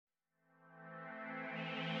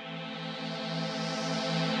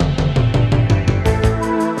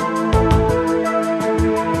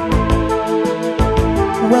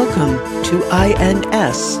to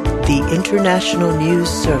INS, the International News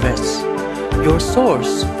Service, your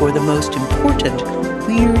source for the most important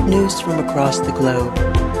queer news from across the globe.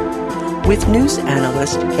 With news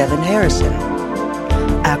analyst Kevin Harrison,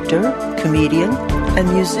 actor, comedian, and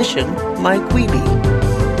musician Mike Wiebe,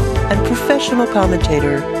 and professional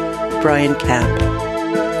commentator Brian Camp.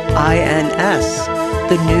 INS,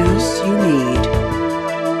 the news you need.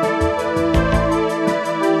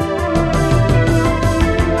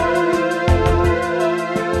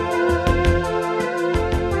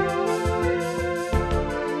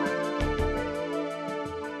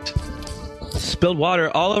 Spilled water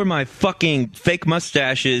all over my fucking fake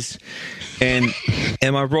mustaches and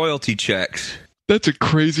my royalty checks. That's a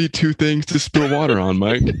crazy two things to spill water on,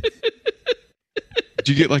 Mike.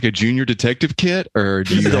 Do you get like a junior detective kit, or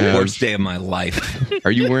do you This is have... the worst day of my life.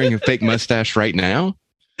 Are you wearing a fake mustache right now?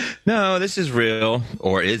 No, this is real.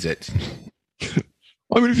 Or is it?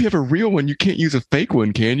 Well, I mean, if you have a real one, you can't use a fake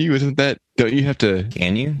one, can you? Isn't that... Don't you have to...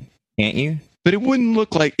 Can you? Can't you? But it wouldn't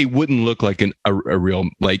look like a real,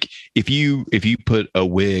 like if you put a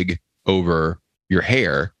wig over your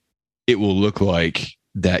hair, it will look like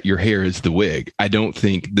that your hair is the wig. I don't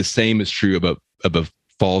think the same is true of a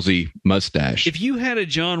falsy mustache. If you had a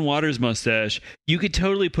John Waters mustache, you could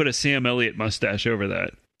totally put a Sam Elliott mustache over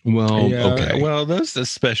that. Well, Yeah, okay. well, that's a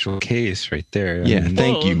special case right there. Yeah,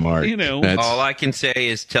 thank you, Mark. You know, That's- All I can say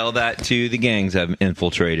is tell that to the gangs I've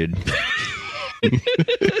infiltrated.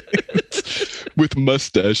 with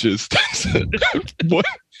mustaches. What?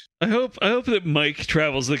 I hope that Mike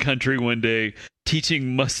travels the country one day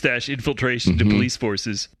teaching mustache infiltration to police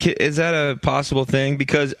forces. Is that a possible thing?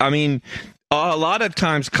 Because, I mean, a lot of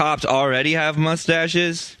times cops already have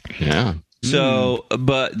mustaches. Yeah. So,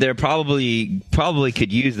 but they're probably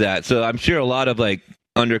could use that. So I'm sure a lot of like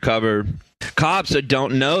undercover cops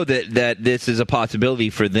don't know that this is a possibility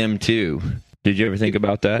for them too. Did you ever think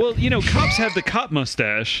about that? Well, you know, cops have the cop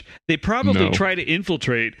mustache. They probably No. try to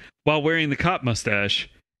infiltrate while wearing the cop mustache.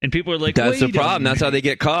 And people are like, That's the "Wait a problem. That's how they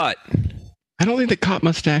get caught. I don't think the cop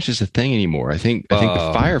mustache is a thing anymore. I think the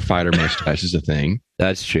firefighter mustache is a thing.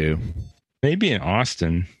 That's true. Maybe in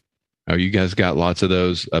Austin. Oh, you guys got lots of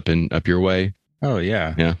those up your way? Oh,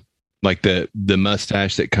 yeah. Yeah. Like the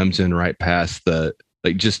mustache that comes in right past the,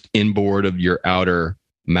 like just inboard of your outer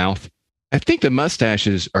mouth. I think the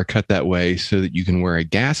mustaches are cut that way so that you can wear a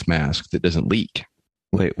gas mask that doesn't leak.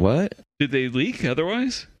 Wait, what? Did they leak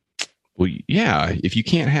otherwise?" Well, yeah. If you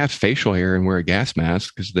can't have facial hair and wear a gas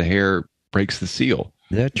mask because the hair breaks the seal.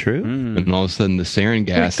 Is that true? And all of a sudden the sarin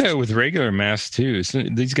gas. Like that with regular masks, too. So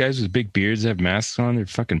these guys with big beards have masks on. They're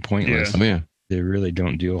fucking pointless. Oh, yeah. They really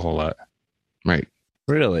don't do a whole lot. Right.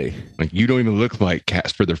 Really? Like you don't even look like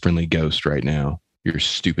Casper the Friendly Ghost right now. Your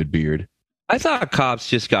stupid beard. I thought cops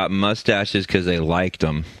just got mustaches because they liked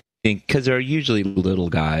them. Because they're usually little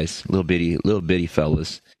guys, little bitty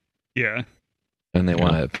fellas, Yeah. and they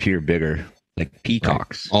want to appear bigger, like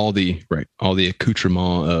peacocks. All the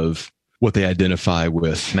accoutrement of what they identify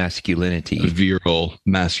with Masculinity. a virile,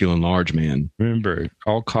 masculine, large man. Remember,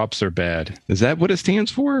 all cops are bad. Is that what it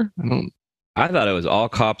stands for? I thought it was all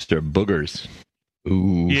cops are boogers.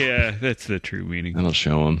 Ooh. Yeah, that's the true meaning. That'll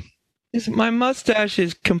show them. My mustache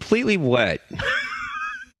is completely wet.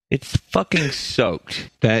 It's fucking soaked.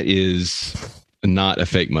 That is not a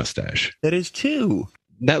fake mustache. That is too.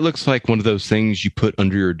 That looks like one of those things you put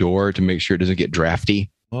under your door to make sure it doesn't get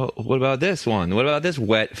drafty. Well, what about this one? What about this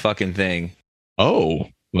wet fucking thing? Oh,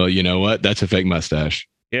 well, you know what? That's a fake mustache.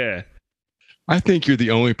 Yeah. I think you're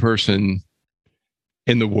the only person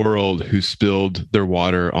in the world who spilled their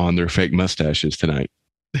water on their fake mustaches tonight.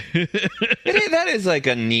 That is like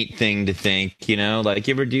a neat thing to think, you know? Like,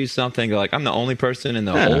 you ever do something, go like, I'm the only person in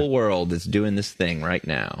the whole world that's doing this thing right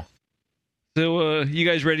now. So, you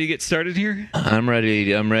guys ready to get started here? I'm ready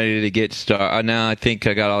to get started. Now I think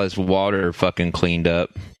I got all this water fucking cleaned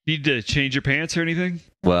up. Need to change your pants or anything?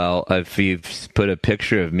 Well, if you've put a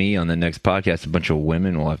picture of me on the next podcast, a bunch of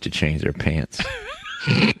women will have to change their pants.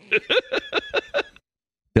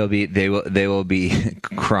 They will be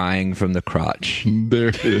crying from the crotch. There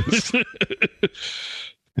it is.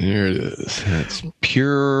 There it is. That's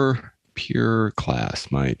pure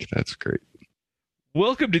class, Mike. That's great.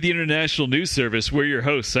 Welcome to the International News Service. We're your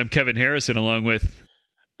hosts. I'm Kevin Harrison, along with...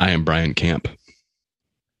 I am Brian Camp.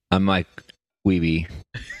 I'm Mike Wiebe.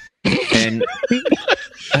 And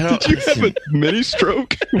I don't, Did you have a mini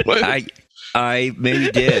stroke? What? I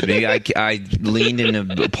maybe did. Maybe I leaned in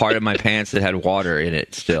a part of my pants that had water in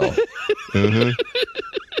it still. And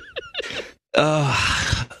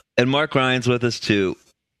Mark Ryan's with us too.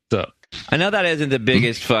 What's up? I know that isn't the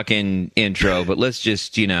biggest fucking intro, but let's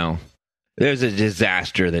just, There's a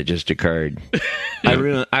disaster that just occurred. I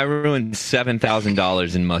ruined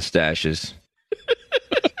 $7,000 in mustaches.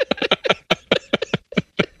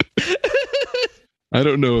 I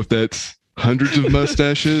don't know if that's hundreds of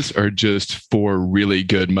mustaches or just 4 really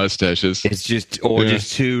good mustaches. It's just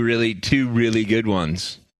two really good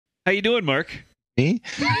ones. How you doing, Mark? Me?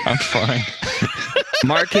 I'm fine.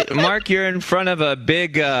 Mark, you're in front of a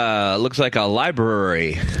big, looks like a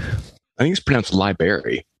library. I think it's pronounced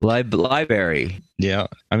library. Library. Yeah,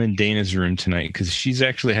 I'm in Dana's room tonight because she's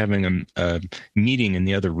actually having a meeting in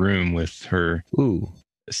the other room with her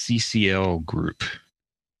CCL group.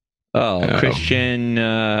 Oh, Christian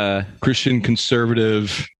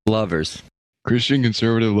conservative lovers. Christian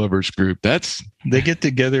conservative lovers group. They get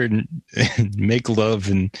together and make love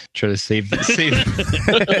and try to save the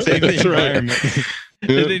environment.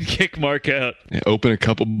 And then kick Mark out. Open a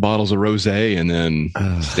couple bottles of rosé and then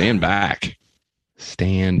stand back.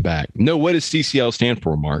 Stand back. No, what does CCL stand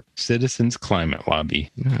for, Mark? Citizens Climate Lobby.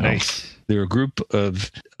 Oh. Nice. They're a group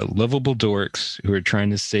of lovable dorks who are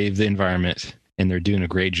trying to save the environment, and they're doing a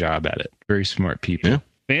great job at it. Very smart people. Yeah.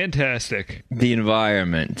 Fantastic. The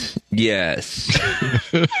environment. Yes.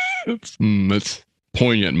 That's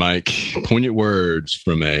poignant, Mike. Poignant words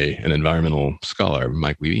from an environmental scholar,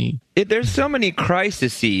 Mike Weeby. There's so many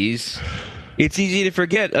crises. It's easy to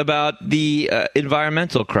forget about the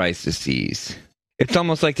environmental crises. It's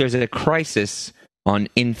almost like there's a crisis on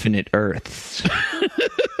infinite Earths.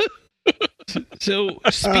 So,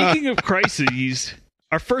 speaking of crises,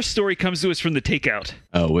 our first story comes to us from the Takeout.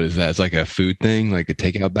 Oh, what is that? It's like a food thing, like a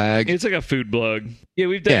takeout bag? It's like a food blog. Yeah,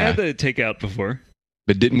 we've had the Takeout before.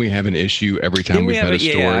 But didn't we have an issue every time we've had a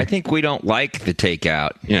story? Yeah, I think we don't like the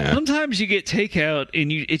takeout. Yeah. Sometimes you get takeout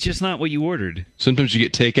and it's just not what you ordered. Sometimes you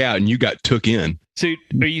get takeout and you got took in. So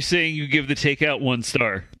are you saying you give the Takeout 1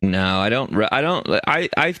 star? No, I don't.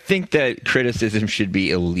 I think that criticism should be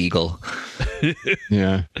illegal.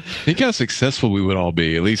 Yeah. Think how successful we would all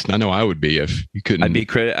be. At least I know I would be if you couldn't. I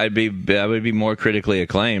would be more critically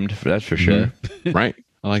acclaimed. That's for sure. Mm-hmm. Right.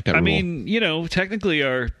 I like that rule. I mean, technically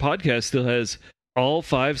our podcast still has all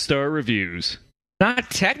 5-star reviews.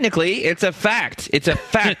 Not technically, it's a fact. It's a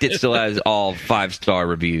fact. It still has all 5-star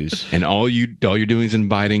reviews. And all you're doing is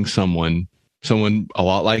inviting someone a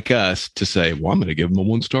lot like us to say, well, I'm going to give them a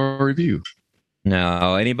 1-star review.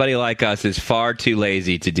 No, anybody like us is far too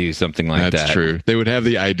lazy to do something like that. That's true. They would have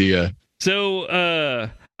the idea. So,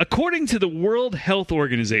 according to the World Health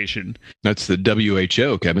Organization, that's the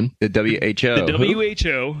WHO, Kevin. The WHO. The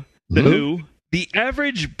WHO, the WHO, the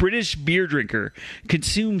average British beer drinker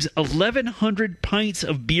consumes 1,100 pints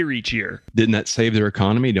of beer each year. Didn't that save their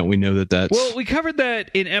economy? Don't we know that that's... Well, we covered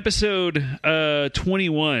that in episode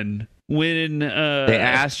 21 when... they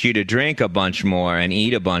asked you to drink a bunch more and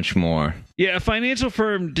eat a bunch more. Yeah, a financial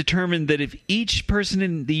firm determined that if each person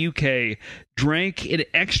in the UK drank an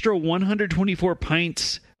extra 124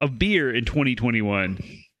 pints of beer in 2021,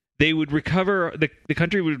 they would recover... The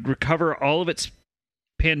country would recover all of its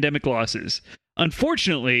pandemic losses.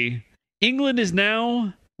 Unfortunately, England is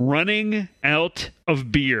now running out of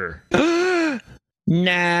beer.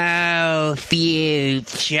 No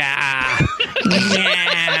future.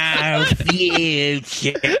 No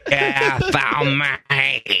future for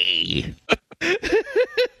me.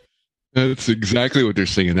 That's exactly what they're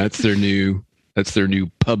singing. That's their new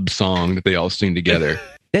pub song that they all sing together.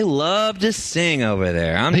 They love to sing over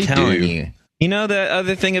there. I'm telling you. You know the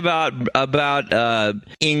other thing about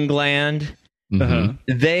England? Mm-hmm.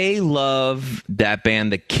 They love that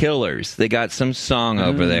band, The Killers. They got some song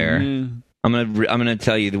over there. I'm gonna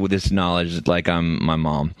tell you with this knowledge like I'm my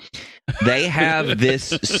mom. They have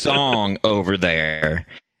this song over there,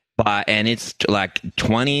 and it's like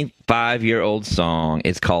 25-year-old song.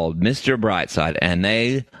 It's called Mr. Brightside, and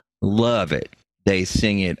they love it. They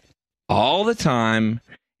sing it all the time.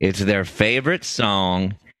 It's their favorite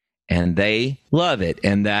song. And they love it.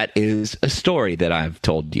 And that is a story that I've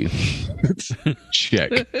told you.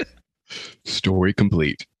 Check. Story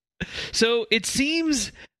complete. So it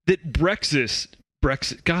seems that Brexit,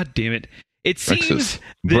 God damn it. It seems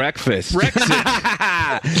Brexit.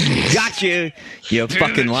 Got you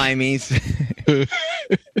fucking limeys.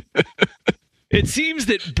 It seems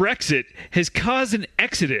that Brexit has caused an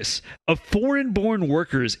exodus of foreign-born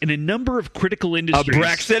workers in a number of critical industries. A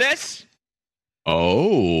Brexodus?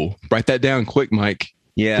 Oh, write that down quick, Mike.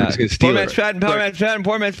 Yeah. Poor man's patent.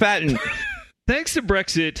 Thanks to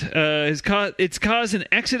Brexit, it's caused an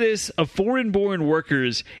exodus of foreign-born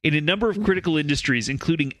workers in a number of critical industries,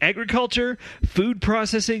 including agriculture, food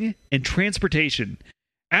processing, and transportation.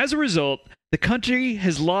 As a result, the country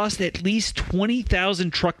has lost at least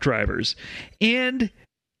 20,000 truck drivers and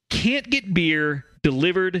can't get beer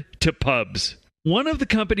delivered to pubs. One of the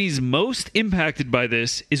companies most impacted by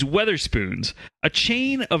this is Weatherspoons, a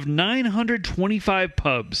chain of 925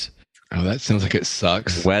 pubs. Oh, that sounds like it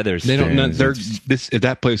sucks. Weatherspoons. They don't know. If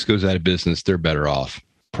that place goes out of business, they're better off.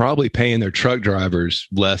 Probably paying their truck drivers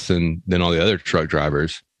less than all the other truck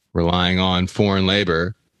drivers, relying on foreign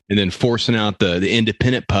labor, and then forcing out the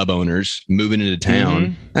independent pub owners moving into town.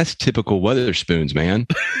 Mhm. That's typical Weatherspoons, man.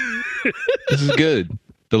 This is good.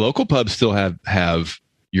 The local pubs still have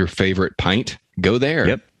your favorite pint. Go there.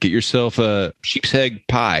 Yep. Get yourself a sheep's egg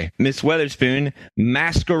pie. Miss Weatherspoon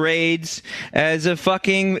masquerades as a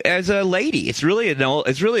lady. It's really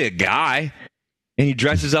a guy, and he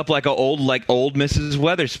dresses up like old Mrs.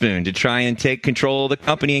 Weatherspoon to try and take control of the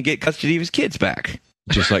company and get custody of his kids back.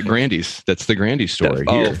 Just like Grandy's. That's the Grandy story.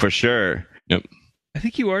 Oh, for sure. Yep. I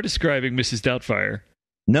think you are describing Mrs. Doubtfire.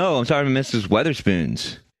 No, I'm talking about Mrs.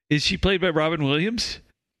 Weatherspoons. Is she played by Robin Williams?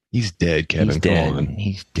 He's dead, Kevin. He's Come dead. on.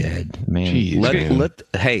 He's dead, man. Jeez, man.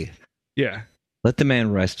 Yeah. Let the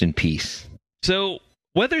man rest in peace. So,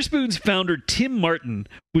 Weatherspoon's founder Tim Martin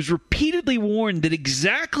was repeatedly warned that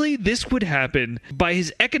exactly this would happen by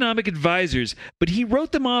his economic advisors, but he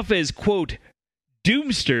wrote them off as, quote,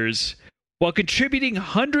 doomsters, while contributing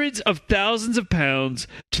hundreds of thousands of pounds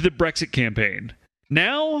to the Brexit campaign.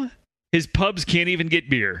 Now, his pubs can't even get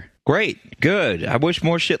beer. Great. Good. I wish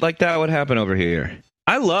more shit like that would happen over here.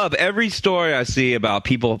 I love every story I see about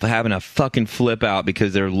people having a fucking flip out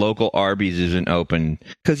because their local Arby's isn't open.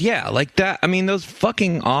 Because, yeah, like that. I mean, those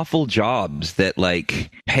fucking awful jobs that, like,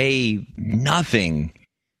 pay nothing.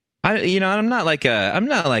 I'm not like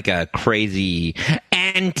a crazy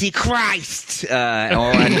antichrist or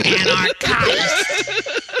an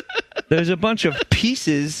anarchist. There's a bunch of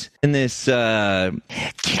pieces in this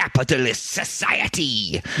capitalist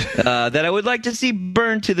society that I would like to see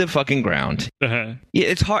burned to the fucking ground. Uh-huh. Yeah,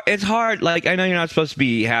 it's hard. It's hard. Like, I know you're not supposed to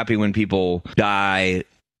be happy when people die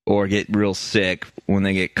or get real sick when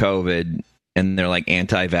they get COVID and they're like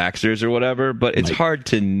anti-vaxxers or whatever, but it's hard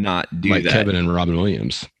to not do like that. Kevin and Robin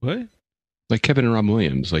Williams. What? Like Kevin and Robin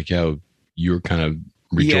Williams. Like how you were kind of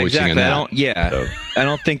rejoicing in that. I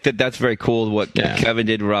don't think that that's very cool what Kevin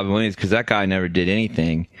did with Robin Williams, because that guy never did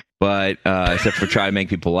anything but except for try to make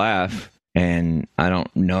people laugh. And I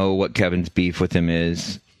don't know what Kevin's beef with him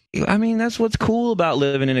is. I mean, that's what's cool about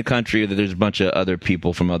living in a country that there's a bunch of other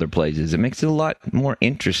people from other places. It makes it a lot more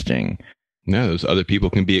interesting. No, those other people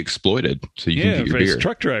can be exploited, so you can get your beer.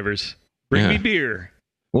 Truck drivers, bring me beer.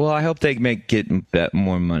 Well, I hope they get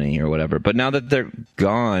more money or whatever. But now that they're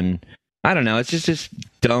gone, I don't know. It's just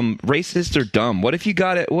dumb. Racists are dumb. What if you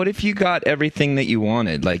got it? What if you got everything that you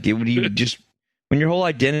wanted? Like, it would you just when your whole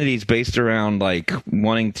identity is based around like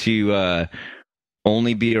wanting to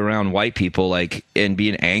only be around white people, like, and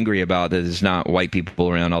being angry about that there's not white people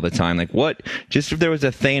around all the time. Like, what? Just if there was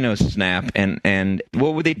a Thanos snap, and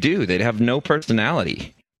what would they do? They'd have no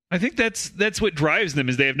personality. I think that's what drives them,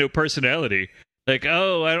 is they have no personality. Like,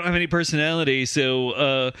 oh, I don't have any personality,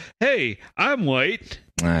 so hey, I'm white.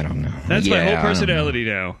 I don't know. That's my whole personality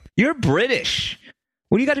now. You're British.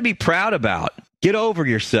 What do you got to be proud about? Get over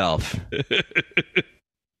yourself.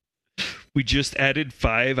 We just added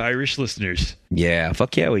 5 Irish listeners. Yeah,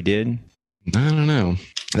 fuck yeah, we did. I don't know.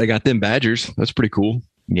 They got them badgers. That's pretty cool.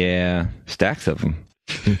 Yeah, stacks of them.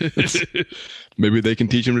 Maybe they can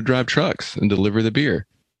teach them to drive trucks and deliver the beer.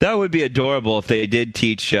 That would be adorable if they did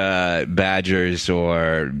teach badgers,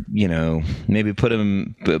 or maybe put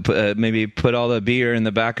all the beer in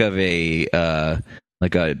the back of a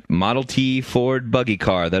like a Model T Ford buggy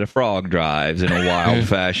car that a frog drives in a wild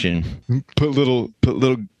fashion. Put little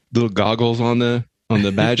goggles on the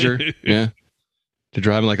badger, yeah, to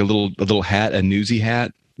drive like a little hat, a newsy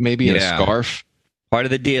hat, maybe, and a scarf. Part of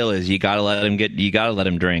the deal is you gotta let him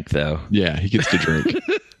drink, though. Yeah, he gets to drink.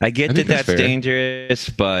 I get that that's dangerous,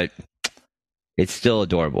 but it's still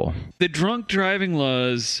adorable. The drunk driving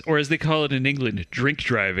laws, or as they call it in England, drink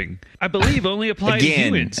driving, I believe only apply to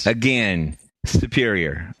humans. Again,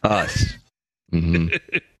 superior, us. Mm-hmm.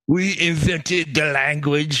 We invented the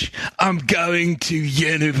language. I'm going to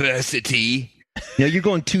university. Now you're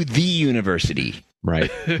going to the university. Right.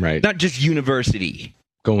 Not just university.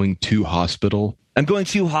 Going to hospital. I'm going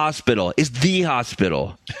to hospital. It's the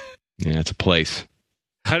hospital. Yeah, it's a place.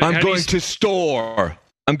 I'm going to store.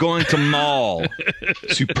 I'm going to mall.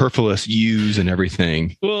 Superfluous U's and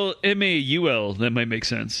everything. Well, MAUL, that might make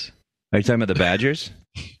sense. Are you talking about the Badgers?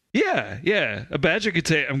 Yeah. A badger could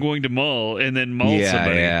say, I'm going to mall, and then maul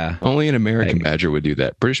somebody. Yeah. Only an American badger would do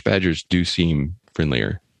that. British badgers do seem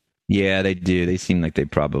friendlier. Yeah, they do. They seem like they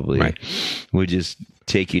probably would just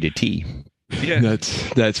take you to tea. Yeah.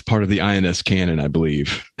 That's part of the INS canon, I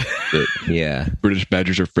believe. That Yeah. British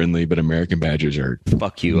badgers are friendly, but American badgers are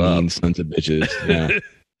Fuck you mean up. sons of bitches. Yeah.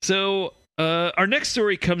 So our next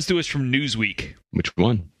story comes to us from Newsweek. Which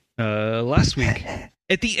one? Last week.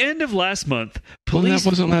 At the end of last month, Well, police... that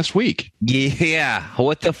wasn't last week. Yeah.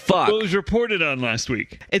 What the fuck? Well, it was reported on last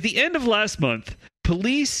week. At the end of last month,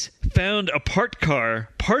 police found a parked car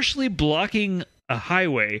partially blocking a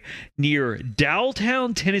highway near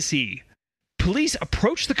Dowelltown, Tennessee. Police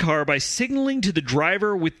approached the car by signaling to the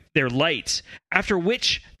driver with their lights, after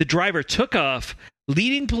which the driver took off,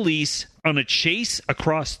 leading police on a chase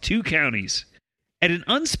across 2 counties. At an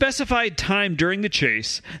unspecified time during the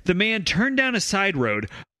chase, the man turned down a side road,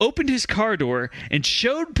 opened his car door, and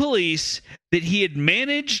showed police that he had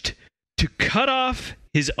managed to cut off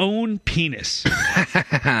his own penis.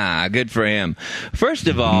 Good for him. First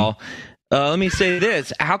of all, let me say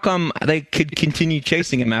this. How come they could continue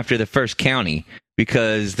chasing him after the first county?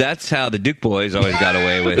 Because that's how the Duke boys always got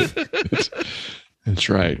away with. That's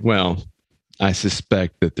right. Well, I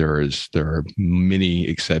suspect that there are many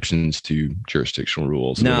exceptions to jurisdictional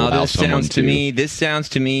rules. that No, allow this someone sounds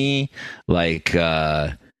to me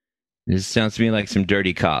like some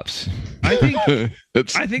dirty cops. I think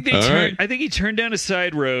That's- I think all right. I think he turned down a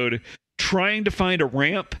side road trying to find a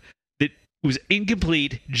ramp that was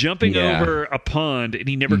incomplete, jumping Yeah. over a pond, and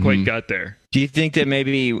he never quite got there. Do you think that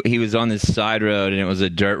maybe he was on this side road and it was a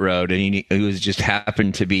dirt road and he was just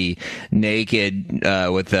happened to be naked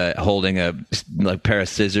with holding a like pair of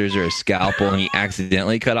scissors or a scalpel and he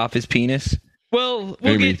accidentally cut off his penis? Well,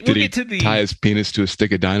 Maybe we'll did he get to the tie his penis to a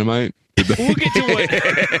stick of dynamite? we'll get to what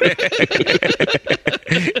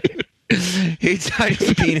He tied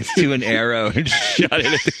his penis to an arrow and shot it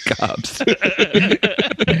at the cops.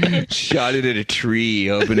 Shot it at a tree,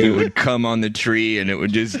 hoping it would come on the tree and it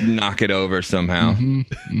would just knock it over somehow.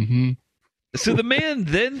 So the man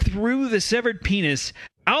then threw the severed penis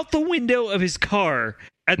out the window of his car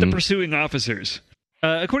at the pursuing officers.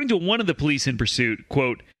 According to one of the police in pursuit,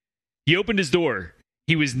 quote, he opened his door.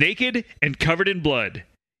 He was naked and covered in blood.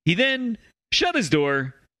 He then shut his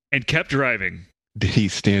door and kept driving. Did he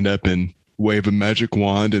stand up and wave a magic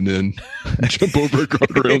wand and then jump over a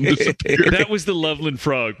guardrail and disappear? That was the Loveland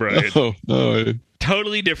Frog, Brian. Oh, no.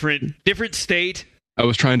 Totally different state. I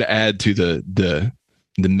was trying to add to the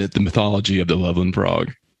mythology of the Loveland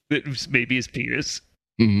Frog. That was maybe his penis.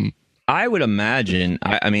 Mm-hmm. I would imagine,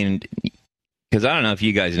 I mean, because I don't know if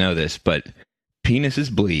you guys know this, but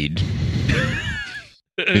penises bleed.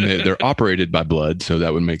 And they're operated by blood, so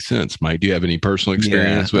that would make sense. Mike, do you have any personal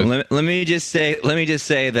experience with? Let me just say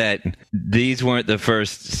that these weren't the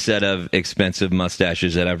first set of expensive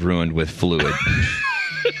mustaches that I've ruined with fluid.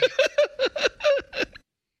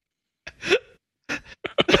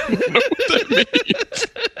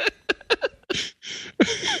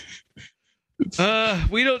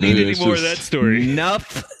 We don't need any It's more of just- that story.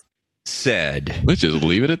 Enough said. Let's just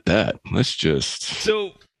leave it at that. Let's just.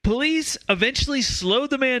 So police eventually slowed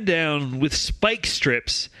the man down with spike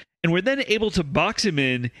strips and were then able to box him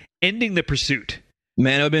in, ending the pursuit.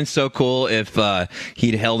 Man, it would have been so cool if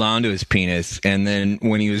he'd held on to his penis, and then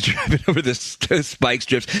when he was driving over the spike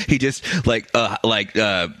strips, he just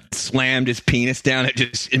slammed his penis down and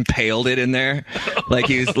just impaled it in there, like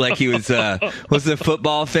he was what's the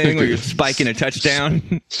football thing where you're spiking a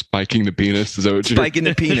touchdown, Spiking the penis? Is that what you're spiking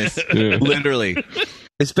the penis, Yeah. literally.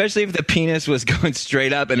 Especially if the penis was going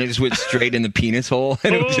straight up and it just went straight in the penis hole,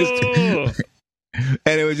 and it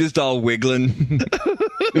was just all wiggling.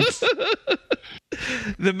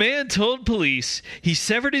 The man told police he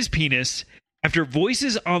severed his penis after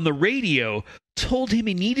voices on the radio told him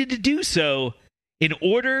he needed to do so in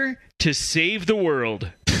order to save the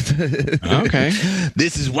world. Okay.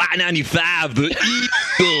 This is Y95, the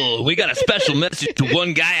Eagle. We got a special message to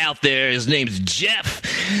one guy out there. His name's Jeff.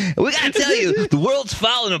 We got to tell you, the world's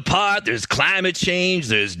falling apart. There's climate change.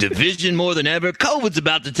 There's division more than ever. COVID's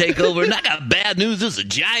about to take over. And I got bad news. There's a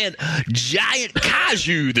giant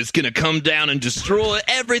kaiju that's going to come down and destroy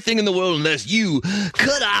everything in the world unless you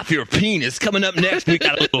cut off your penis. Coming up next, we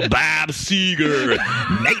got a little Bob Seger.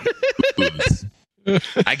 Nate.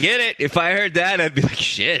 I get it. If I heard that, I'd be like,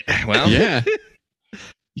 shit. Well, Yeah.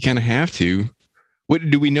 You kind of have to. What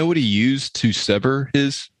do we know what he used to sever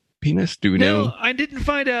his penis? Do we No, know? I didn't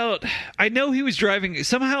find out. I know he was driving.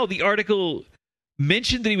 Somehow the article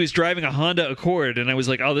mentioned that he was driving a Honda Accord, and I was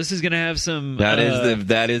like, "Oh, this is going to have some." that is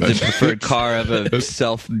the preferred car of a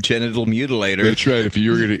self-genital mutilator. That's right. If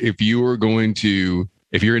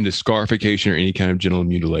you're into scarification or any kind of genital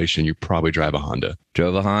mutilation, you probably drive a Honda.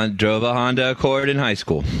 Drove a Honda Accord in high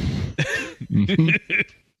school.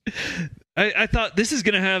 I thought this is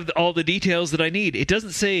going to have all the details that I need. It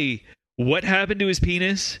doesn't say what happened to his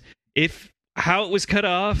penis, how it was cut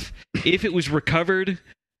off, if it was recovered,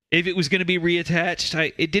 if it was going to be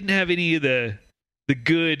reattached. It didn't have any of the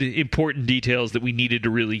good, important details that we needed to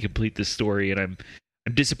really complete this story, and I'm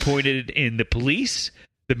disappointed in the police,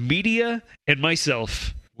 the media, and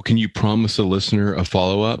myself. Well, can you promise a listener a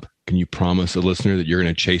follow-up? Can you promise a listener that you're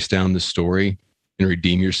going to chase down this story and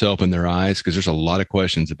redeem yourself in their eyes? Because there's a lot of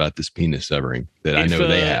questions about this penis severing that I know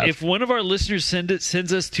they have. If one of our listeners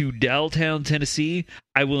sends us to Daltown, Tennessee,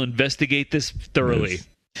 I will investigate this thoroughly. Yes.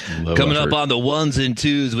 Coming up on the ones and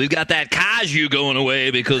twos, we've got that Kaiju going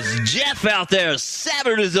away because Jeff out there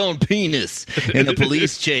severed his own penis in the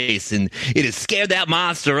police chase, and it has scared that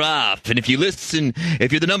monster off. And if you're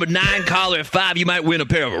the number 9 caller at 5, you might win a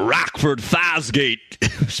pair of Rockford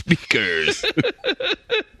Fosgate speakers.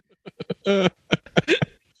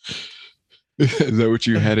 Is that what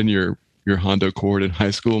you had in your Honda Accord in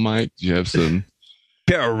high school, Mike? Did you have some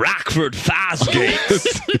pair of Rockford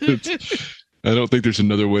Fosgates? I don't think there's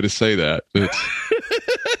another way to say that.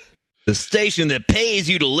 The station that pays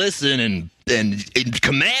you to listen and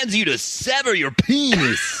commands you to sever your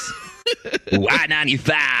penis.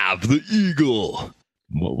 Y95, the Eagle.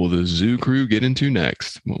 What will the zoo crew get into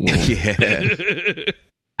next? Yeah.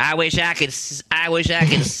 I wish I could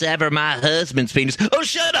sever my husband's penis. Oh,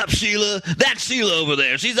 shut up, Sheila. That's Sheila over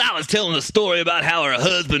there. She's always telling a story about how her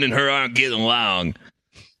husband and her aren't getting along.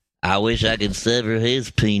 I wish I could sever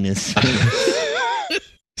his penis.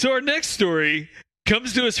 So our next story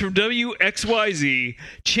comes to us from WXYZ,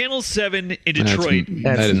 Channel 7 in Detroit.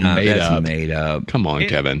 That's made up. Come on,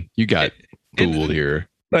 Kevin. You got fooled here.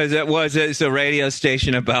 Was it? It's a radio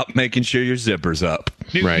station about making sure your zipper's up.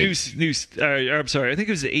 Right. I'm sorry. I think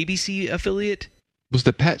it was the ABC affiliate. Was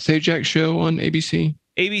the Pat Sajak show on ABC?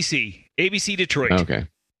 ABC Detroit. Okay.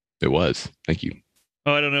 It was. Thank you.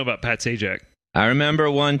 Oh, I don't know about Pat Sajak. I remember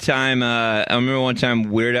one time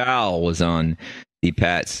Weird Al was on the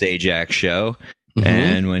Pat Sajak show. Mm-hmm.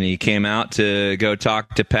 And when he came out to go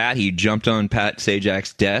talk to Pat, he jumped on Pat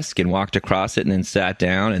Sajak's desk and walked across it and then sat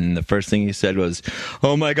down. And the first thing he said was,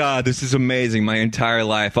 "Oh, my God, this is amazing. My entire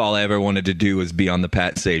life, all I ever wanted to do was be on the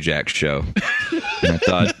Pat Sajak show." And I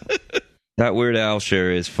thought, that Weird Al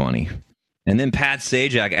sure is funny. And then Pat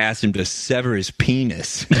Sajak asked him to sever his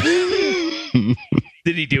penis. Did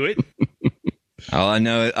he do it? All I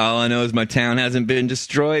know is my town hasn't been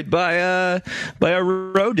destroyed by a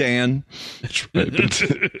Rodan. That's right.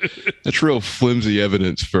 That's real flimsy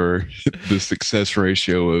evidence for the success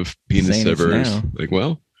ratio of penis severs. Like,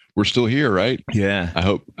 well, we're still here, right? Yeah. I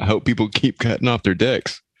hope people keep cutting off their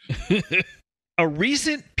dicks. A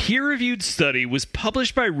recent peer-reviewed study was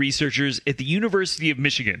published by researchers at the University of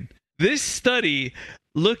Michigan. This study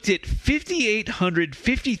looked at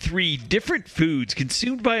 5,853 different foods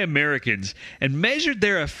consumed by Americans and measured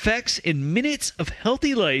their effects in minutes of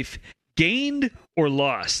healthy life gained or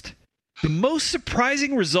lost. The most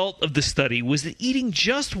surprising result of the study was that eating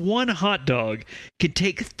just one hot dog can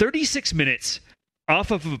take 36 minutes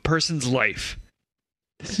off of a person's life.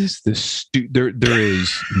 This is there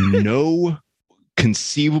is no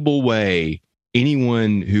conceivable way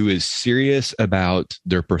anyone who is serious about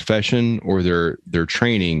their profession or their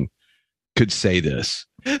training could say this.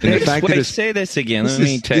 And the fact that say this again. I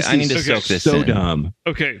need to soak this so in. Dumb.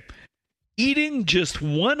 Okay. Eating just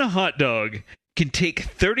one hot dog can take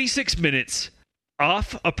 36 minutes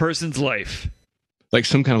off a person's life. Like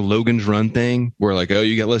some kind of Logan's Run thing where like, oh,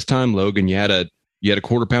 you got less time, Logan. You had a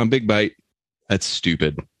quarter-pound big bite. That's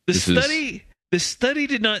stupid. The study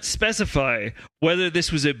did not specify whether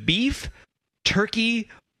this was a beef, turkey,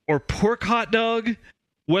 or pork hot dog,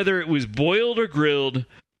 whether it was boiled or grilled,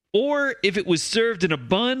 or if it was served in a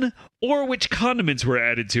bun, or which condiments were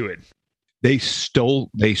added to it. They stole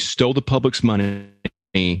the public's money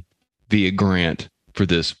via grant for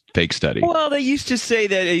this fake study. Well, they used to say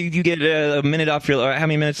that you get a minute off how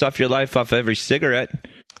many minutes off your life off every cigarette.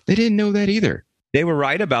 They didn't know that either. They were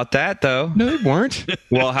right about that, though. No, they weren't.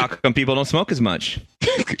 Well, how come people don't smoke as much?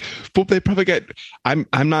 Well, they probably got. I'm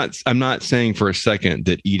not saying for a second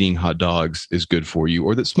that eating hot dogs is good for you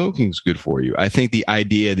or that smoking is good for you. I think the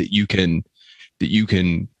idea that you can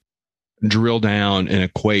drill down and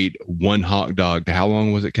equate one hot dog to how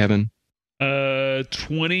long was it, Kevin?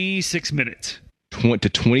 26 minutes. To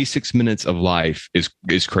 26 minutes of life is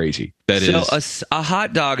crazy. So a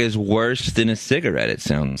hot dog is worse than a cigarette. It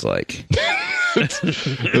sounds like.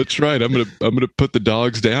 That's right. I'm gonna put the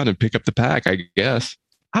dogs down and pick up the pack, I guess.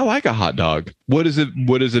 I like a hot dog. What does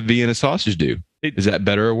a Vienna sausage do? Is that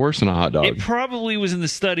better or worse than a hot dog? It probably was in the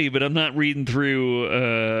study, but I'm not reading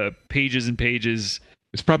through pages and pages.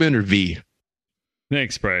 It's probably under V.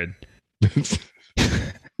 Thanks, Brian.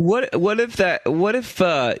 What if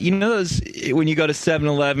you know those when you go to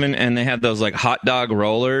 7-Eleven and they have those like hot dog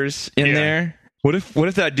rollers in there? What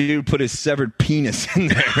if that dude put his severed penis in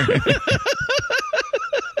there?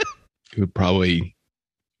 He would probably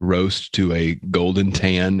roast to a golden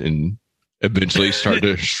tan and eventually start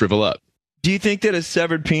to shrivel up. Do you think that a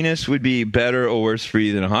severed penis would be better or worse for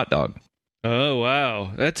you than a hot dog? Oh,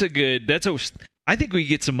 wow. I think we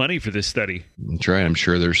get some money for this study. That's right. I'm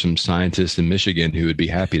sure there's some scientists in Michigan who would be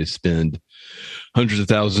happy to spend hundreds of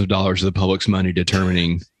thousands of dollars of the public's money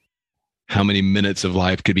determining how many minutes of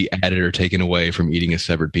life could be added or taken away from eating a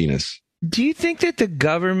severed penis. Do you think that the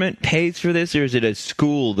government pays for this, or is it a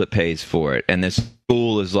school that pays for it? And this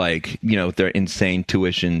school is like, you know, their insane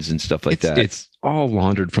tuitions and stuff like that. It's all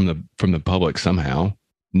laundered from the public somehow.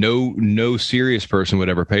 No serious person would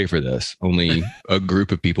ever pay for this. Only a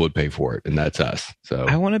group of people would pay for it, and that's us. So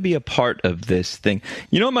I want to be a part of this thing.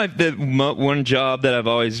 You know, one job that I've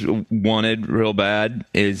always wanted real bad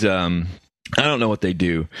is I don't know what they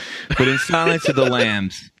do, but in Silence of the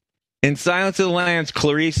Lambs. In Silence of the Lambs,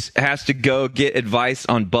 Clarice has to go get advice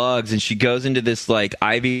on bugs, and she goes into this like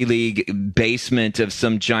Ivy League basement of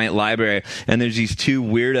some giant library, and there's these two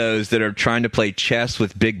weirdos that are trying to play chess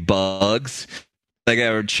with big bugs. Like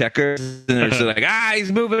or checkers, and they're just like,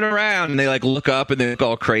 he's moving around, and they like look up and they look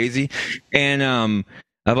all crazy. And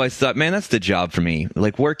I've always thought, man, that's the job for me.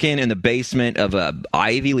 Like working in the basement of a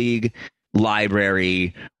Ivy League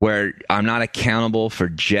library where I'm not accountable for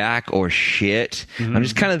jack or shit. Mm-hmm. I'm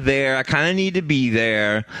just kind of there. I kind of need to be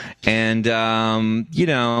there, and you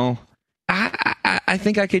know, I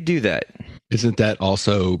think I could do that. Isn't that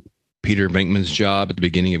also Peter Venkman's job at the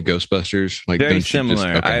beginning of Ghostbusters? Like very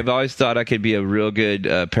similar. Okay. I've always thought I could be a real good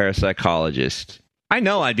parapsychologist. I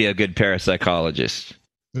know I'd be a good parapsychologist.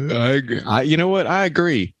 You know what? I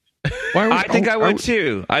agree. I think I would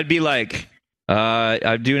too. I'd be like,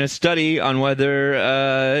 I'm doing a study on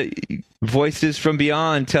whether voices from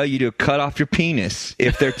beyond tell you to cut off your penis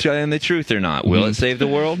if they're telling the truth or not. Will it save the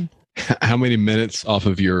world? How many minutes off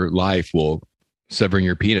of your life will severing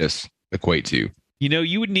your penis equate to? You know,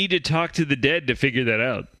 you would need to talk to the dead to figure that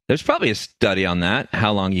out. There's probably a study on that,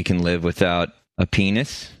 how long you can live without a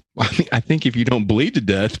penis. I think if you don't bleed to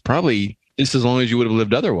death, probably just as long as you would have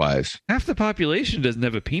lived otherwise. Half the population doesn't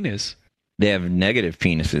have a penis. They have negative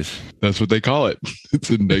penises. That's what they call it.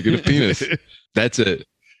 It's a negative penis. That's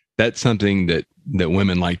something that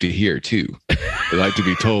women like to hear too. They like to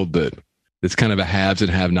be told that it's kind of a haves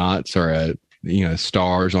and have-nots, or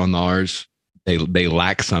stars on ours. They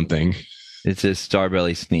lack something. It's a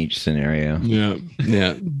Starbelly Sneetch scenario.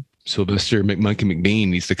 Yeah. Sylvester McMonkey McBean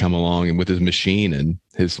needs to come along and with his machine and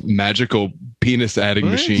his magical penis adding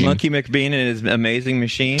machine. Monkey McBean and his amazing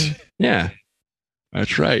machine. Yeah,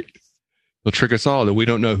 that's right. They'll trick us all that we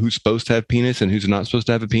don't know who's supposed to have penis and who's not supposed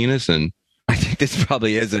to have a penis. And I think this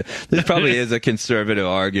probably is a conservative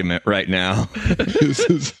argument right now.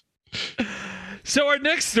 So our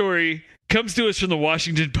next story comes to us from the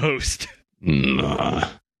Washington Post. I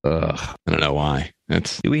don't know why.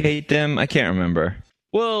 Do we hate them? I can't remember.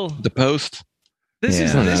 Well, the Post. This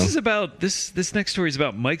next story is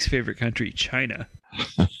about Mike's favorite country, China.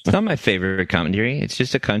 It's not my favorite country. It's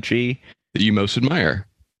just a country that you most admire.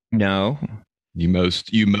 No, you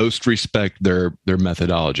most respect their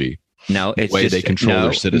methodology. No, it's the way just, they control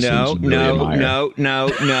their citizens. No.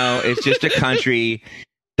 It's just a country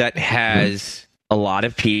that has a lot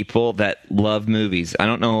of people that love movies. I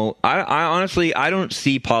don't know. I honestly, I don't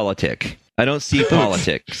see politics. I don't see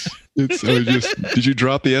politics. Did you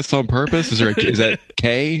drop the S on purpose? Is that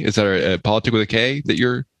K? Is that a politic with a K that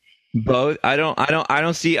you're? Both. I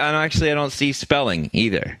don't see spelling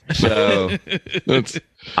either. So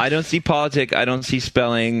I don't see politic. I don't see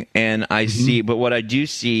spelling, and I see. But what I do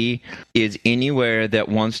see is anywhere that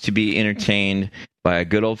wants to be entertained by a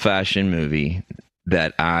good old fashioned movie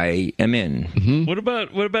that I am in. Mm-hmm. What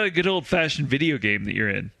about a good old fashioned video game that you're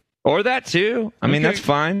in? Or that too. I mean, that's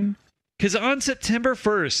fine. Because on September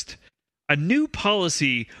 1st, a new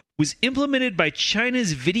policy was implemented by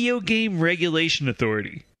China's Video Game Regulation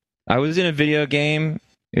Authority. I was in a video game.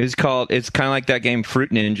 It's kind of like that game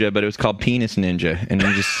Fruit Ninja, but it was called Penis Ninja, and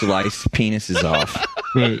you just slice penises off.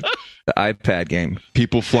 Right. The iPad game.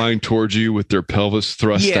 People flying towards you with their pelvis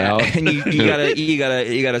thrust out. And you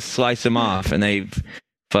gotta slice them off, and they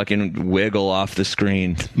fucking wiggle off the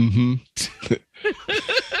screen. Mm-hmm.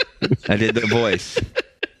 I did the voice.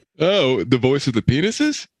 Oh, the voice of the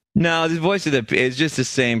penises? No, the voice of it's just the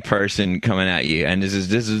same person coming at you, and this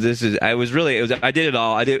is. I did it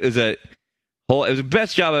all. It was the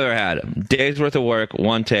best job I ever had. Days worth of work,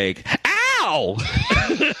 one take. Ow!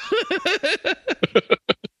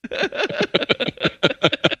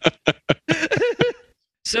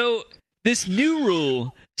 So this new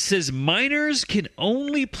rule says minors can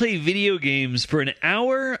only play video games for an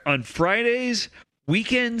hour on Fridays,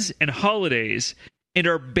 weekends, and holidays, and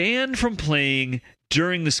are banned from playing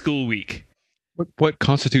during the school week. What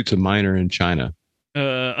constitutes a minor in China?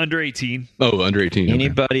 Under 18. Oh, under 18. Okay.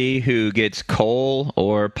 Anybody who gets coal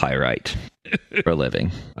or pyrite for a living.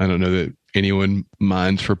 I don't know that anyone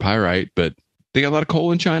mines for pyrite, but they got a lot of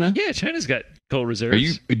coal in China. Yeah, China's got coal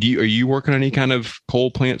reserves. Are you working on any kind of coal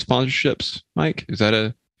plant sponsorships, Mike? Is that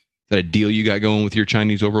a deal you got going with your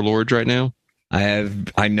Chinese overlords right now?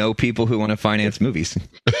 I know people who want to finance movies.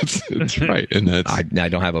 That's right, and that's I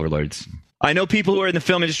don't have overlords. I know people who are in the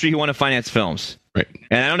film industry who want to finance films. right.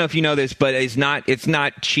 And I don't know if you know this, but it's not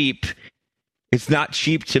cheap. It's not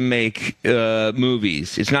cheap to make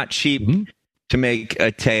movies. It's not cheap to make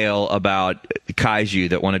a tale about kaiju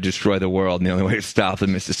that want to destroy the world, and the only way to stop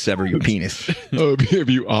them is to sever your penis. Oh, have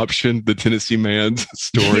you optioned the Tennessee Man's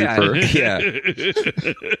story for? Yeah.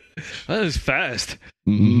 That was fast.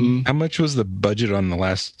 Mhm. How much was the budget on the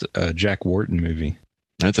last Jack Wharton movie?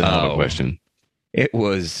 That's a hell of a Oh. question. It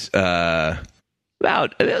was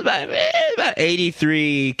about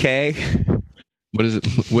 83K. What is it?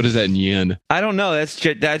 What is that in yen? I don't know. That's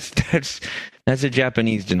a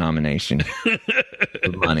Japanese denomination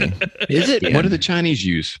of money. Is it? Yeah. What do the Chinese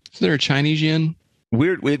use? Is there a Chinese yen?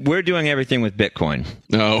 We're doing everything with Bitcoin.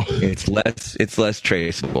 No. It's less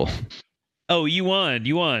traceable. Oh, yuan.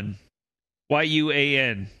 YUAN.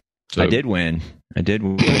 So, I did win.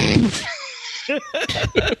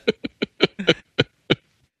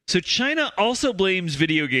 So China also blames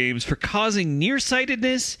video games for causing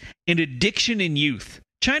nearsightedness and addiction in youth.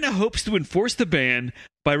 China hopes to enforce the ban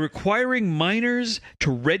by requiring minors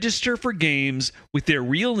to register for games with their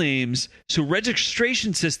real names, so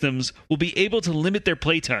registration systems will be able to limit their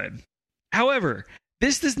playtime. However,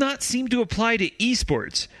 this does not seem to apply to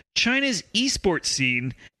esports. China's esports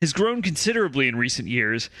scene has grown considerably in recent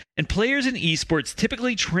years, and players in esports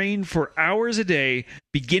typically train for hours a day,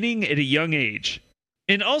 beginning at a young age.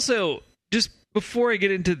 And also, just before I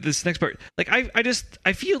get into this next part, like I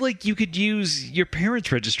feel like you could use your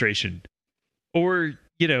parents' registration, or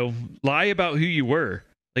lie about who you were.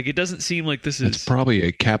 Like, it doesn't seem like this is. It's probably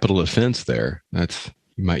a capital offense there. You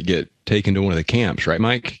might get taken to one of the camps, right,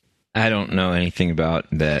 Mike? I don't know anything about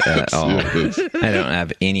that at all. I don't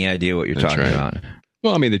have any idea what you're That's talking right. about.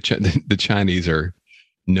 Well, I mean, the Chinese are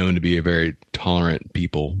known to be a very tolerant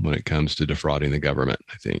people when it comes to defrauding the government,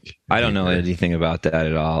 I think. I don't know anything about that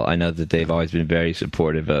at all. I know that they've always been very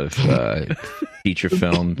supportive of feature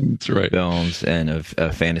That's right. films and of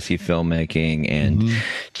fantasy filmmaking and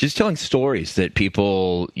just telling stories that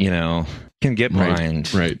people, can get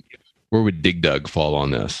behind. Right. Where would Dig Dug fall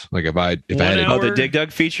on this? Like if I had Oh, the Dig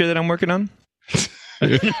Dug feature that I'm working on?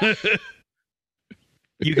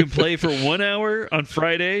 You can play for 1 hour on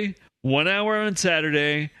Friday, 1 hour on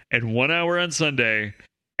Saturday, and 1 hour on Sunday,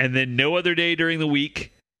 and then no other day during the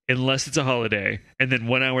week unless it's a holiday, and then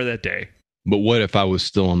 1 hour that day. But what if I was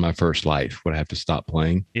still in my first life? Would I have to stop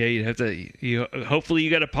playing? Yeah, you'd have to. Hopefully,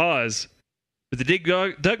 you got to pause. But the Dig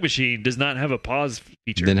Dug machine does not have a pause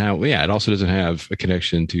feature. Then how? Yeah, it also doesn't have a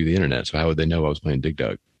connection to the internet. So how would they know I was playing Dig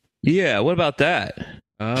Dug? Yeah, what about that?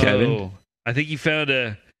 Kevin? I think you found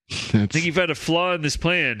a flaw in this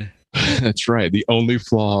plan. That's right. The only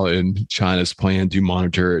flaw in China's plan to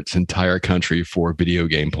monitor its entire country for video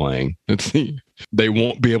game playing. They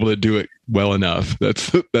won't be able to do it well enough. That's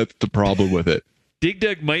the problem with it. Dig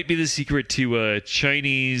Dug might be the secret to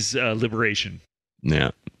Chinese liberation.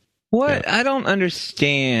 Yeah. What? Yeah. I don't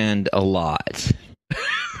understand a lot.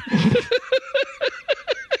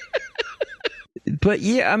 But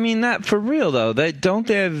yeah, I mean that for real though. Don't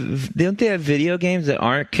they have video games that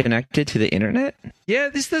aren't connected to the internet? Yeah,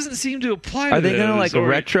 this doesn't seem to apply to Are they going to those,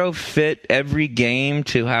 retrofit every game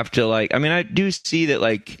to have to I mean, I do see that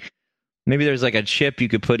maybe there's a chip you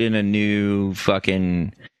could put in a new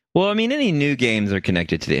fucking. Well, I mean, any new games are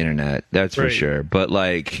connected to the internet. That's for sure. But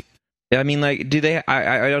I mean, do they?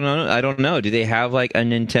 I don't know. I don't know. Do they have a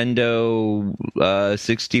Nintendo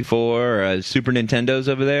 64 or a Super Nintendos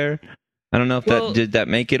over there? I don't know if did that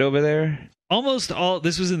make it over there. Almost all.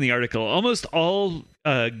 This was in the article. Almost all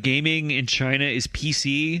gaming in China is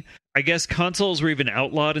PC. I guess consoles were even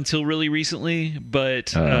outlawed until really recently, but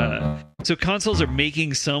so consoles are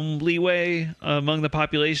making some leeway among the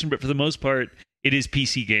population, but for the most part, it is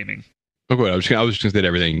PC gaming. Okay, I was just going to say that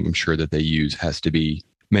everything I'm sure that they use has to be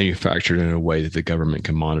manufactured in a way that the government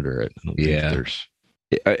can monitor it. I don't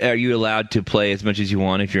think Are you allowed to play as much as you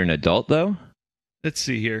want if you're an adult, though? Let's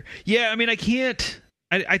see here. Yeah, I mean, I can't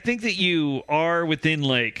I think that you are within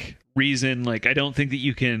like reason. Like, I don't think that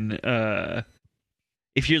you can.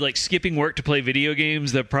 If you're like skipping work to play video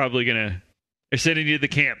games, they're sending you to the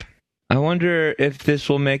camp. I wonder if this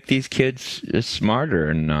will make these kids smarter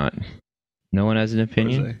or not. No one has an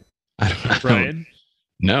opinion. Brian?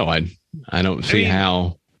 No, I don't see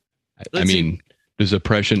how. I mean, does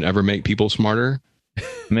oppression ever make people smarter?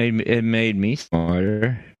 It made me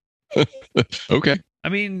smarter. Okay. I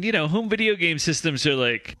mean, home video game systems are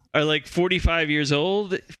like 45 years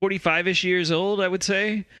old, 45-ish years old, I would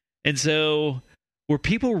say. And so, were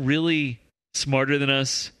people really smarter than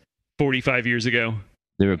us 45 years ago?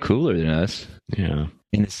 They were cooler than us. Yeah.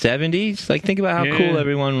 In the 70s? Like, think about how cool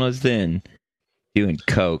everyone was then. Doing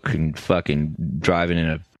coke and fucking driving in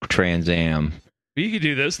a Trans Am. You could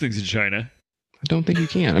do those things in China. I don't think you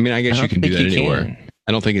can. I mean, I guess you can do that anywhere.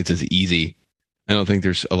 I don't think it's as easy. I don't think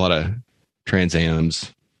there's a lot of Trans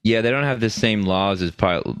Ams. Yeah, they don't have the same laws as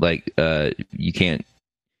you can't.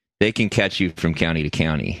 They can catch you from county to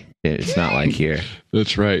county. It's not like here.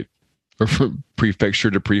 That's right. Or from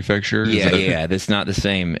prefecture to prefecture. Yeah. That's not the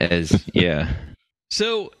same as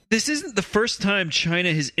So this isn't the first time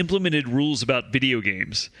China has implemented rules about video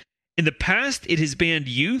games. In the past, it has banned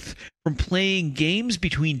youth from playing games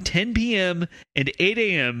between 10 p.m. and 8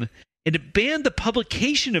 a.m., and it banned the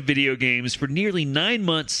publication of video games for nearly 9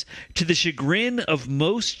 months to the chagrin of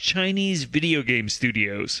most Chinese video game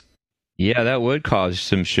studios. Yeah, that would cause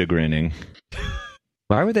some chagrining.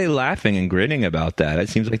 Why were they laughing and grinning about that? It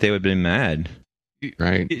seems like they would have been mad.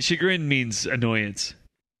 Right. Chagrin means annoyance.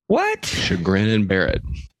 What? Chagrin and Barrett.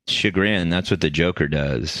 Chagrin, that's what the Joker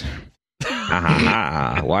does.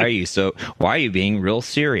 Why are you being real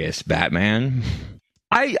serious, Batman?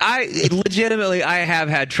 I legitimately I have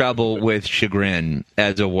had trouble with chagrin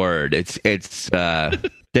as a word. It's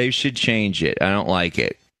they should change it. I don't like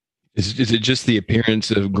it. Is it just the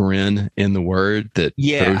appearance of grin in the word that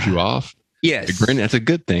throws you off? Yes. A grin, that's a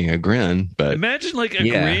good thing, a grin. But imagine like a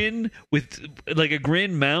grin with like a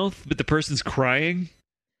grin mouth, but the person's crying.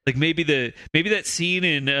 Like maybe that scene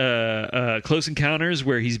in Close Encounters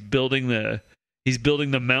where he's building the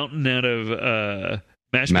mountain out of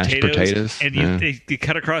mashed potatoes. And they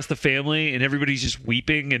cut across the family and everybody's just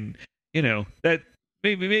weeping, and that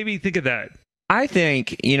maybe think of that. I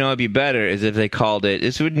think it'd be better is if they called it.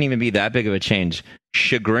 This wouldn't even be that big of a change.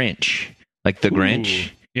 Chagrinch, like the Grinch,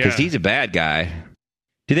 because he's a bad guy.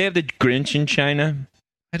 Do they have the Grinch in China?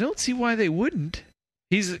 I don't see why they wouldn't.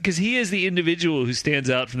 Because he is the individual who stands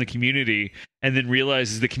out from the community and then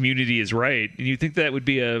realizes the community is right. And you think that would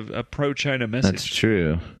be a pro-China message. That's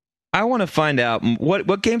true. I want to find out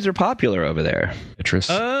what games are popular over there. Tetris.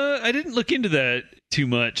 I didn't look into that too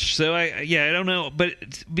much. So I don't know. But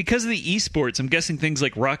because of the esports, I'm guessing things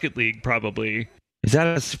like Rocket League probably. Is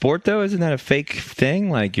that a sport, though? Isn't that a fake thing?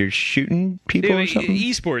 Like you're shooting people or something?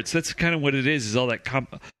 Esports, that's kind of what it is all that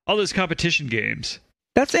all those competition games.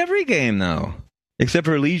 That's every game, though. Except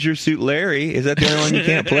for Leisure Suit Larry. Is that the only one you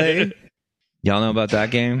can't play? Y'all know about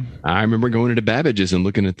that game? I remember going into Babbage's and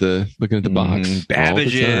looking at the box.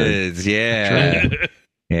 Babbage's, yeah.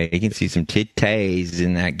 Yeah, you can see some titties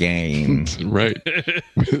in that game. Right.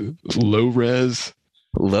 Low res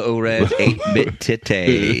 8-bit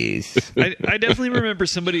titties. I definitely remember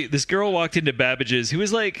this girl walked into Babbage's who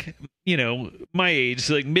was like, my age,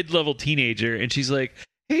 so like mid-level teenager, and she's like,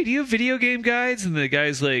 "Hey, do you have video game guides?" And the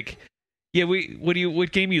guy's like, "Yeah,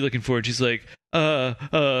 what game are you looking for?" And she's like,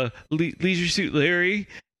 Leisure Suit Larry.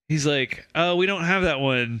 He's like, "Oh, we don't have that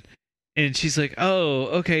one." And she's like, "Oh,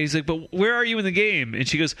 okay." He's like, "But where are you in the game?" And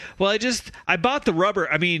she goes, "Well, I bought the rubber.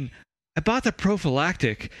 I bought the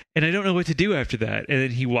prophylactic, and I don't know what to do after that." And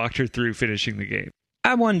then he walked her through finishing the game.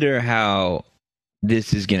 I wonder how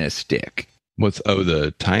this is going to stick.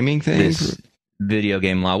 The timing thing? This video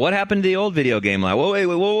game law. What happened to the old video game law? Wait,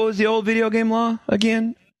 what was the old video game law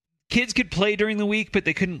again? Kids could play during the week, but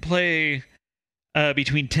they couldn't play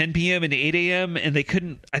between 10 p.m. and 8 a.m. And they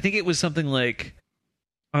couldn't. I think it was something like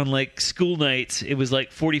on like school nights. It was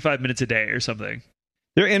like 45 minutes a day or something.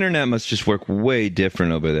 Their internet must just work way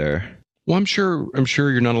different over there. Well, I'm sure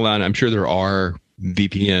you're not allowed. I'm sure there are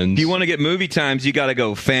VPNs. If you want to get movie times, you got to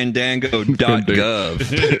go fandango.gov.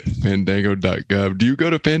 Fandango.gov. Do you go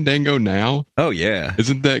to Fandango now? Oh yeah.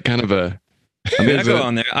 Isn't that kind of a? I mean,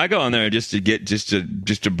 I go on there just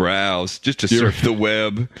to browse, just to surf the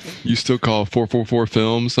web. You still call 444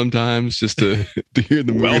 Films sometimes just to hear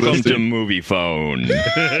the movie. Welcome to Movie Phone.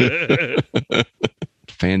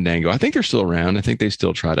 Fandango. I think they're still around. I think they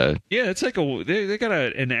still try to. Yeah, it's like they got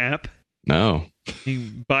an app. No.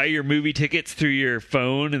 You buy your movie tickets through your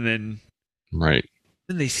phone, and then right.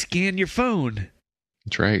 Then they scan your phone.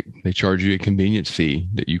 That's right. They charge you a convenience fee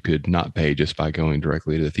that you could not pay just by going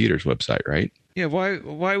directly to the theater's website, right? Yeah,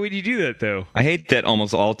 why would you do that though? I hate that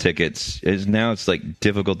almost all tickets is now it's like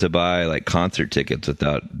difficult to buy like concert tickets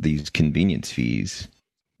without these convenience fees.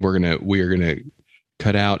 We are gonna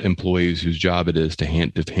cut out employees whose job it is to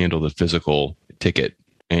handle the physical ticket,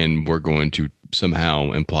 and we're going to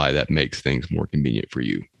somehow imply that makes things more convenient for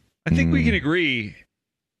you. I think we can agree.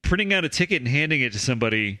 Printing out a ticket and handing it to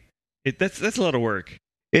somebody, that's a lot of work.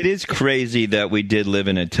 It is crazy that we did live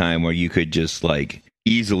in a time where you could just like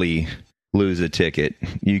easily lose a ticket.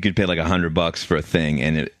 You could pay like $100 for a thing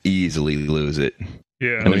and easily lose it.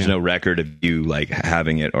 Yeah. And there's no record of you like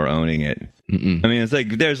having it or owning it. Mm-mm. I mean, it's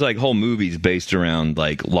like there's like whole movies based around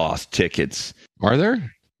like lost tickets. Are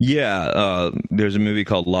there? Yeah, there's a movie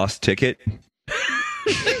called Lost Ticket.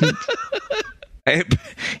 It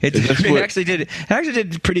actually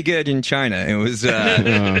did pretty good in China. It was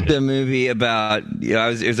the movie about it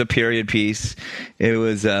was a period piece. It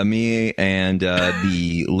was me and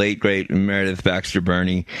the late great Meredith Baxter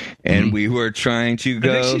Burney, and we were trying to go.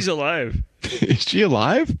 I think she's alive. Is she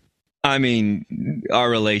alive? I mean, our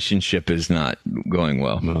relationship is not going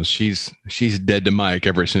well. Well, she's dead to Mike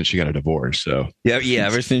ever since she got a divorce. So yeah.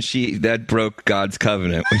 Ever since that broke God's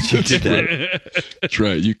covenant when she did that. That's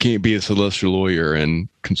right. You can't be a celestial lawyer and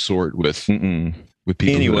consort with people.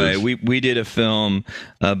 Anyway, we did a film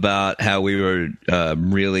about how we were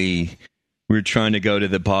trying to go to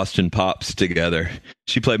the Boston Pops together.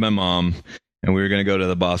 She played my mom, and we were going to go to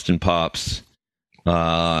the Boston Pops.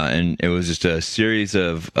 And it was just a series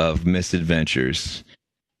of misadventures.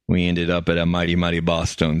 We ended up at a Mighty Mighty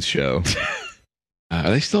Bosstones show.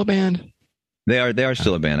 Are they still a band? They are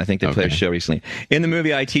still a band. I think they played a show recently. In the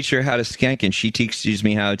movie, I teach her how to skank, and she teaches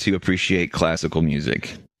me how to appreciate classical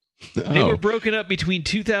music. They were broken up between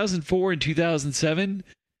 2004 and 2007,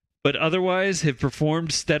 but otherwise have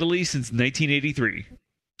performed steadily since 1983.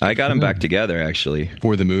 I got them back together, actually.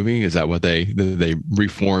 For the movie? Is that what they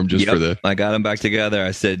reformed just for the... I got them back together. I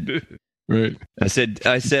said, right. I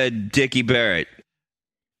said, Dickie Barrett,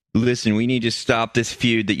 listen, we need to stop this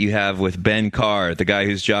feud that you have with Ben Carr, the guy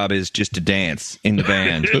whose job is just to dance in the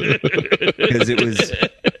band. Because it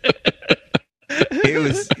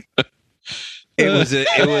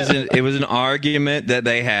was an argument that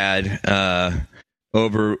they had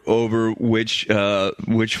over which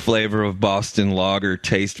flavor of Boston Lager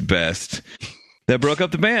tastes best. That broke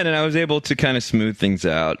up the band, and I was able to kind of smooth things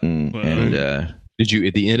out. And did you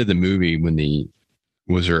at the end of the movie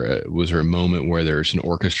was there a moment where there's an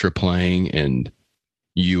orchestra playing and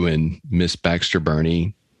you and Miss Baxter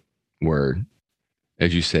Burney were,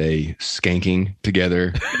 as you say, skanking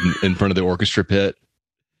together in front of the orchestra pit?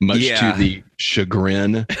 Much to the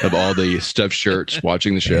chagrin of all the stuffed shirts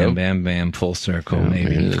watching the show. Bam, bam, bam, full circle,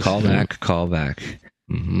 maybe. Call back.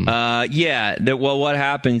 Mm-hmm. Well, what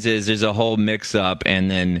happens is there's a whole mix-up, and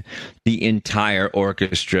then the entire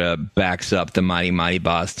orchestra backs up the Mighty Mighty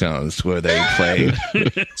Bosstones, where they play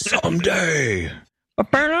Someday.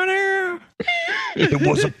 It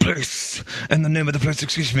was a place, and the name of the place,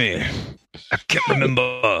 excuse me, I can't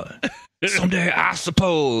remember. Someday, I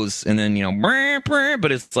suppose. And then,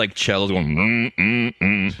 but it's like cellos going,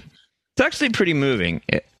 It's actually pretty moving.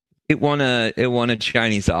 It won a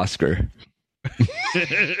Chinese Oscar.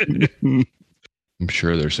 I'm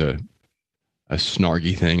sure there's a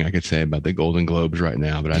snarky thing I could say about the Golden Globes right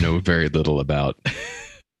now, but I know very little about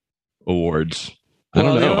awards. I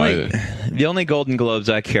don't know. The only Golden Globes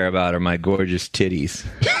I care about are my gorgeous titties.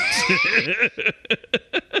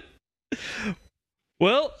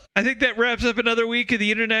 Well, I think that wraps up another week of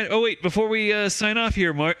the internet. Oh, wait, before we sign off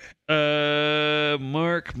here, Mark,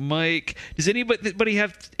 Mike, does anybody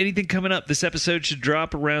have anything coming up? This episode should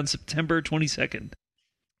drop around September 22nd.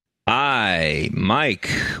 Mike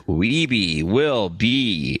Weeby, will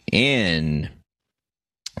be in...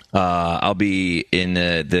 I'll be in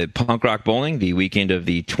the Punk Rock Bowling the weekend of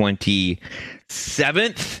the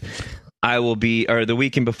 27th. I will be, or the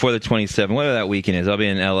weekend before the 27th, whatever that weekend is. I'll be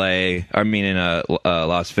in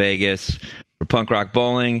Las Vegas for Punk Rock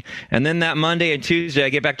Bowling. And then that Monday and Tuesday, I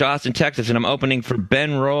get back to Austin, Texas, and I'm opening for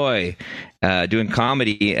Ben Roy, doing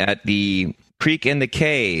comedy at the Creek in the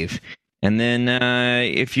Cave. And then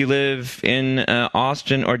if you live in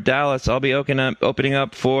Austin or Dallas, I'll be opening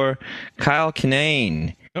up for Kyle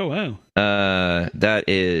Kinane. Oh, wow. That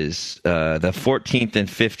is the 14th and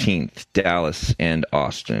 15th, Dallas and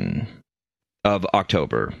Austin of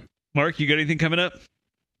October. Mark, you got anything coming up?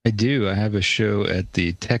 I do. I have a show at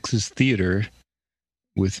the Texas Theater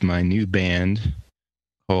with my new band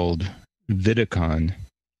called Vidicon,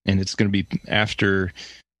 and it's going to be after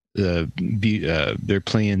they're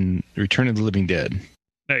playing Return of the Living Dead.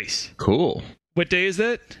 Nice. Cool. What day is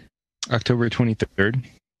that? October 23rd.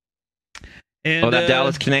 And, that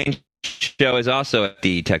Dallas Canadian show is also at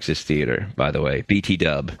the Texas Theater, by the way. BT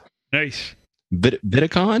Dub. Nice.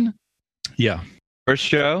 Vidicon? Yeah. First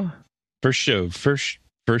show? First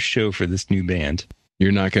show for this new band.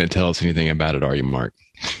 You're not going to tell us anything about it, are you, Mark?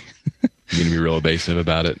 You're going to be real evasive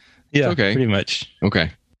about it? Yeah, okay. Pretty much.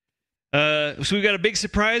 Okay. So we've got a big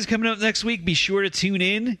surprise coming up next week. Be sure to tune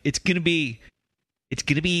in. It's gonna be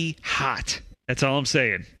hot. That's all I'm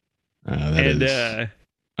saying.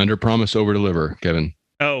 Under promise, over deliver, Kevin.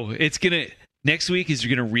 Oh, next week is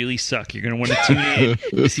gonna really suck. You're gonna want to tune in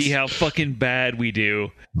to see how fucking bad we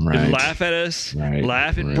do. Right. And laugh at us. Right.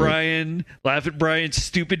 Laugh at Brian. Laugh at Brian's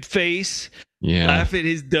stupid face. Yeah. Laugh at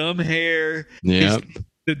his dumb hair. Yeah.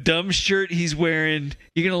 The dumb shirt he's wearing.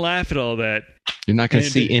 You're gonna laugh at all that. You're not going to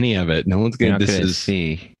see any of it. No one's going to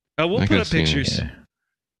see. Oh, we'll put up pictures. Yeah.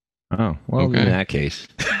 Oh, well, Okay. in that case.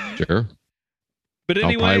 Sure. But I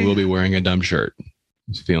anyway, will be wearing a dumb shirt. I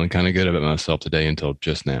was feeling kind of good about myself today until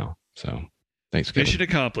just now. So, thanks, Kevin. mission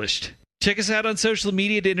accomplished. Check us out on social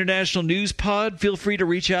media at International News Pod. Feel free to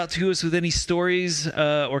reach out to us with any stories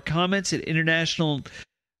or comments at International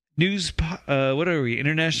News.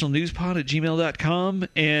 International News Pod at gmail.com.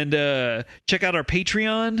 And check out our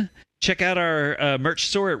Patreon. Check out our merch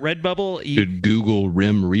store at Redbubble. You should Google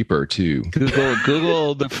Rim Reaper too.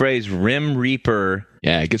 Google the phrase Rim Reaper.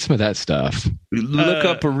 Yeah, get some of that stuff. Look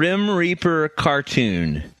up Rim Reaper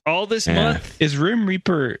cartoon. All this month. Is Rim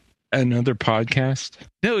Reaper another podcast?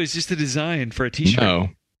 No, it's just a design for a t-shirt. No.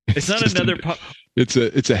 It's not another...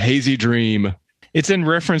 It's a hazy dream. It's in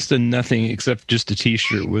reference to nothing except just a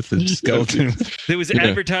t-shirt with a skeleton. That was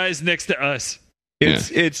advertised next to us.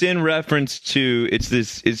 It's in reference to it's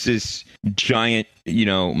this giant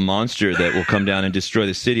monster that will come down and destroy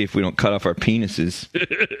the city if we don't cut off our penises.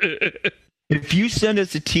 If you send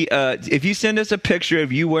us a picture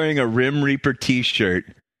of you wearing a Rim Reaper t-shirt,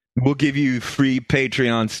 we'll give you free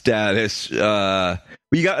Patreon status. We'll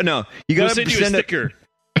send you a sticker.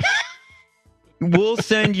 We'll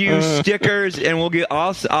send you stickers, and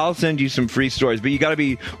I'll send you some free stories. But you got to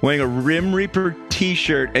be wearing a Rim Reaper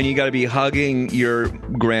T-shirt, and you got to be hugging your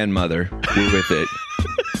grandmother with it.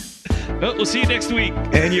 Well, we'll see you next week.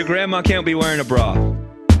 And your grandma can't be wearing a bra.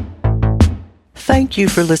 Thank you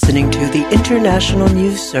for listening to the International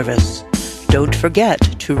News Service. Don't forget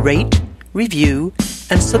to rate, review,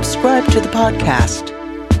 and subscribe to the podcast.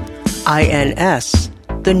 INS,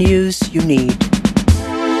 the news you need.